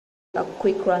a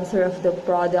quick run through of the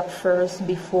product first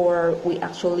before we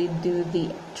actually do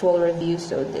the actual review.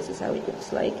 So this is how it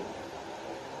looks like.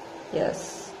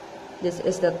 Yes, this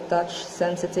is the touch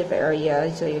sensitive area,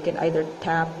 so you can either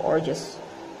tap or just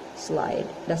slide.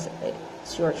 That's it.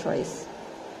 It's your choice.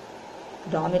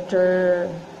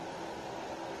 Odometer,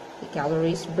 the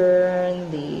calories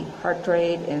burned, the heart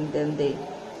rate, and then the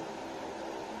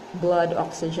blood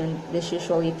oxygen. This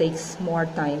usually takes more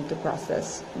time to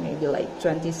process, maybe like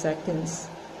 20 seconds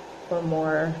or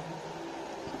more.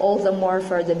 All the more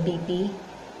for the BP,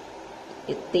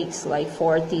 it takes like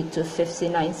 40 to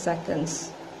 59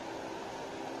 seconds.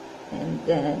 And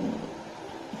then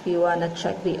if you want to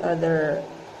check the other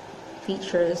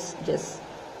features, just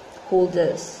hold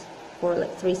this for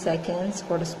like 3 seconds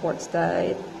for the sports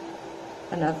diet,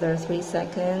 another 3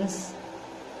 seconds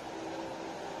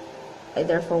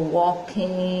either for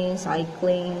walking,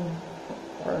 cycling,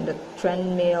 or on the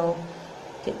treadmill.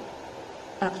 Okay,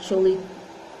 actually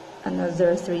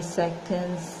another 3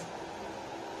 seconds.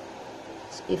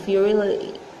 So if you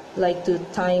really like to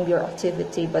time your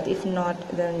activity, but if not,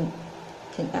 then you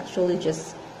can actually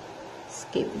just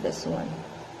skip this one.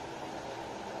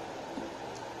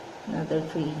 Another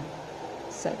 3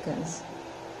 seconds.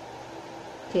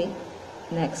 Okay,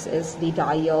 next is the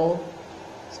dial,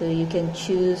 so you can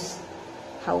choose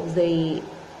how the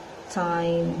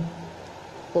time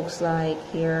looks like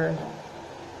here.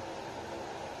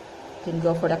 You can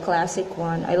go for the classic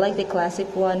one. I like the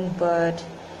classic one, but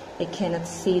I cannot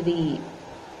see the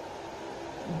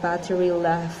battery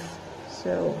left,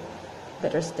 so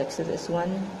better stick to this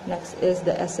one. Next is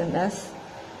the SMS.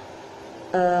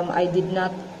 I did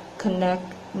not connect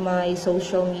my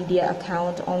social media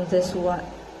account on this one,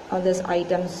 on this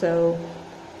item, so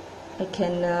I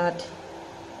cannot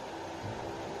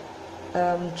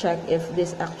check if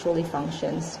this actually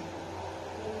functions.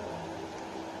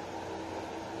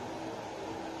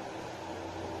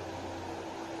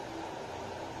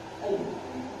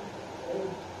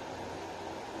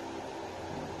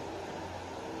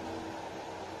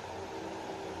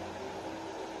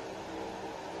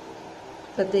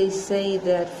 But they say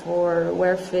that for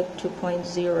Wear Fit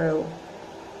 2.0,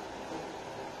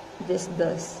 this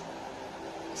does.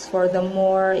 It's for the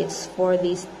more, it's for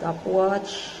the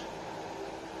stopwatch,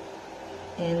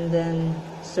 and then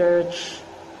search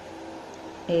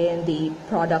and the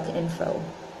product info.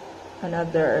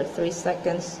 Another 3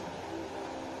 seconds,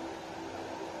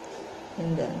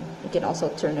 and then you can also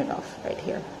turn it off right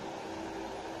here.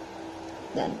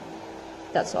 Then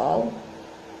that's all.